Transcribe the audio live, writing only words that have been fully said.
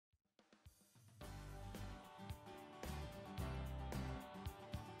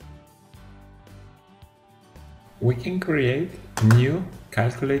we can create new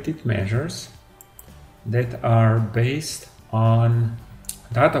calculated measures that are based on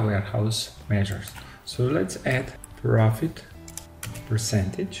data warehouse measures. So let's add profit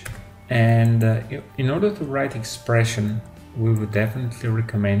percentage, and in order to write expression, we would definitely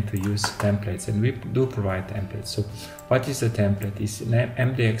recommend to use templates, and we do provide templates. So what is a template? It's an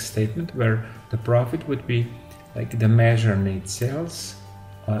MDX statement where the profit would be like the measure net sales.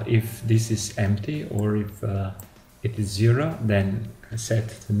 If this is empty, or if it is 0, then set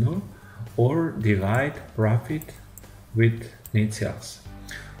to null, or divide profit with net sales.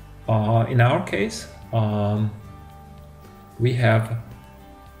 In our case, we have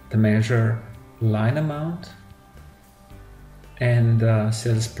the measure line amount and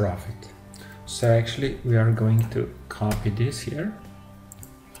sales profit. So actually we are going to copy this here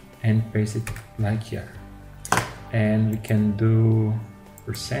and paste it like here, and we can do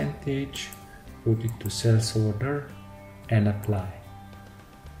percentage, put it to sales order and apply.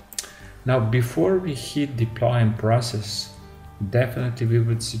 Now before we hit deploy and process, definitely we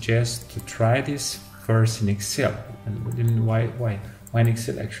would suggest to try this first in Excel. And why in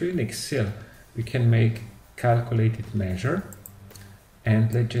Excel? Actually in Excel we can make calculated measure,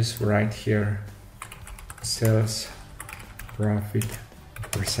 and let's just write here sales profit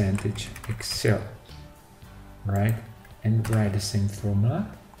percentage Excel, right? And write the same formula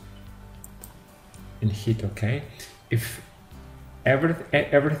and hit OK. If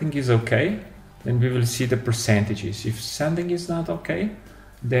everything is OK, then we will see the percentages. If something is not OK,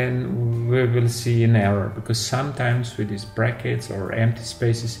 then we will see an error, because sometimes with these brackets or empty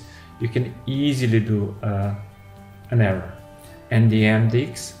spaces you can easily do an error. And the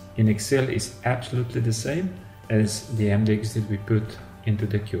MDX in Excel is absolutely the same as the MDX that we put into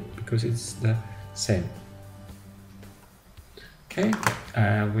the cube, because it's the same. Okay,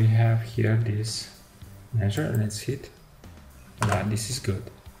 we have here this measure, and let's hit. This is good.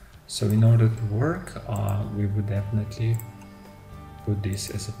 So in order to work, we would definitely put this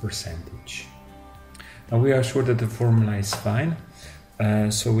as a percentage. Now we are sure that the formula is fine,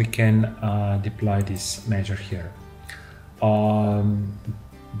 so we can deploy this measure here.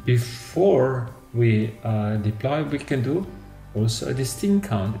 Before we deploy, we can do also a distinct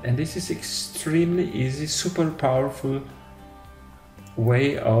count, and this is extremely easy, super powerful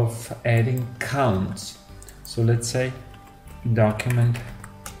way of adding counts. So let's say document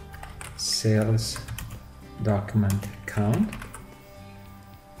sales document count.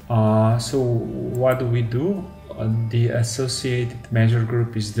 So what do we do? The associated measure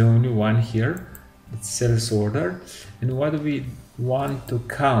group is the only one here, it's sales order. And what do we want to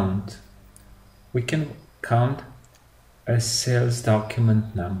count? We can count a sales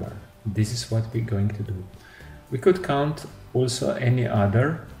document number. This is what we're going to do. We could count also any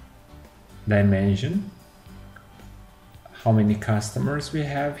other dimension, how many customers we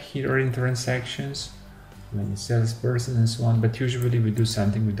have here in transactions, how many salesperson and so on, but usually we do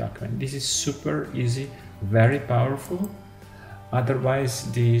something with document. This is super easy, very powerful. Otherwise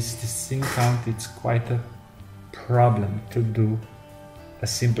this distinct count, it's quite a problem to do a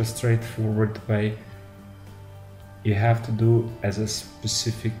simple straightforward way. You have to do as a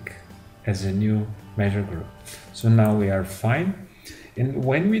specific, as a new measure group. So now we are fine. And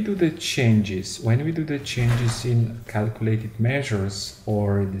when we do the changes, in calculated measures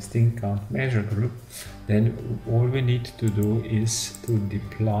or distinct count measure group, then all we need to do is to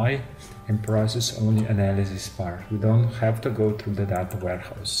deploy and process only analysis part. We don't have to go through the data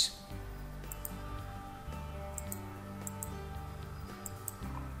warehouse.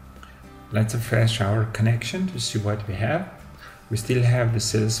 Let's refresh our connection to see what we have. We still have the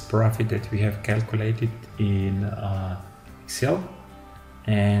sales profit that we have calculated in Excel.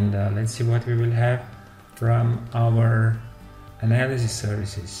 And let's see what we will have from our analysis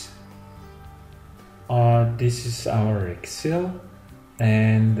services. This is our Excel,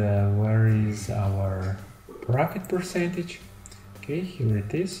 and where is our profit percentage? Okay, here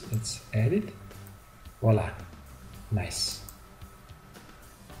it is. Let's add it. Voila, nice.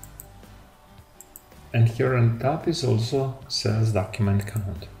 And here on top is also sales document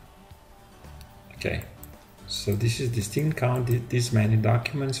count. Okay, so this is distinct count, these many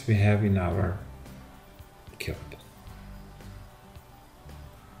documents we have in our cube.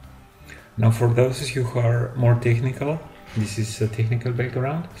 Now for those of you who are more technical, this is a technical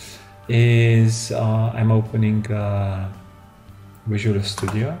background, is I'm opening Visual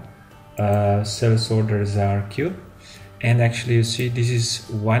Studio, sales orders are cube, and actually you see this is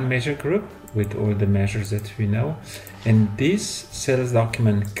one measure group with all the measures that we know, and this sales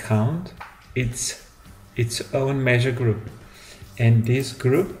document count, it's its own measure group, and this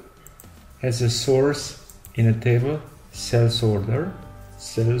group has a source in a table sales order,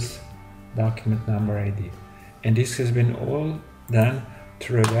 sales document number ID. And this has been all done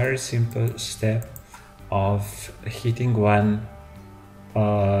through a very simple step of hitting one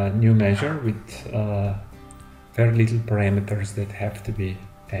new measure with very little parameters that have to be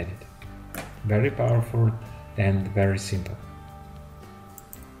added. Very powerful and very simple.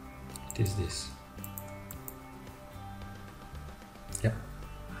 It is this.